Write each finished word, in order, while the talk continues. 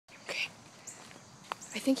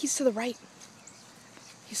I think he's to the right.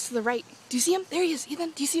 He's to the right. Do you see him? There he is,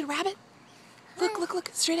 Ethan. Do you see the rabbit? Look, look, look,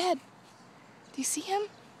 straight ahead. Do you see him?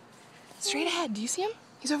 Straight ahead. Do you see him?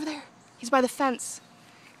 He's over there. He's by the fence.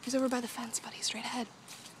 He's over by the fence, buddy. Straight ahead.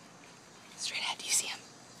 Straight ahead. Do you see him?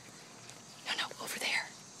 No, no, over there.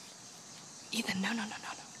 Ethan, no, no, no,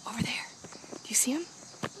 no, no. Over there. Do you see him?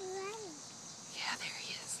 Yeah, there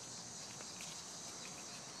he is.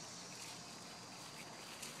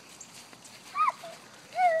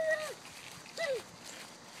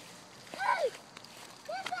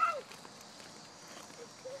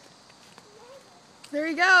 There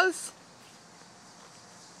he goes.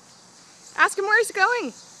 Ask him where he's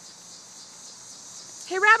going.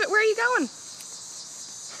 Hey, rabbit, where are you going?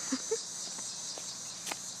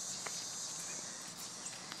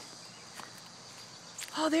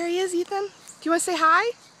 Oh, there he is, Ethan. Do you want to say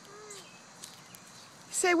hi?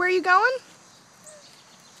 Say, where are you going?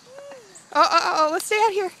 Oh, let's stay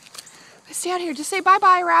out here. Let's stay out here. Just say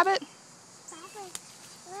bye-bye, rabbit.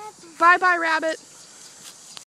 Bye-bye, rabbit.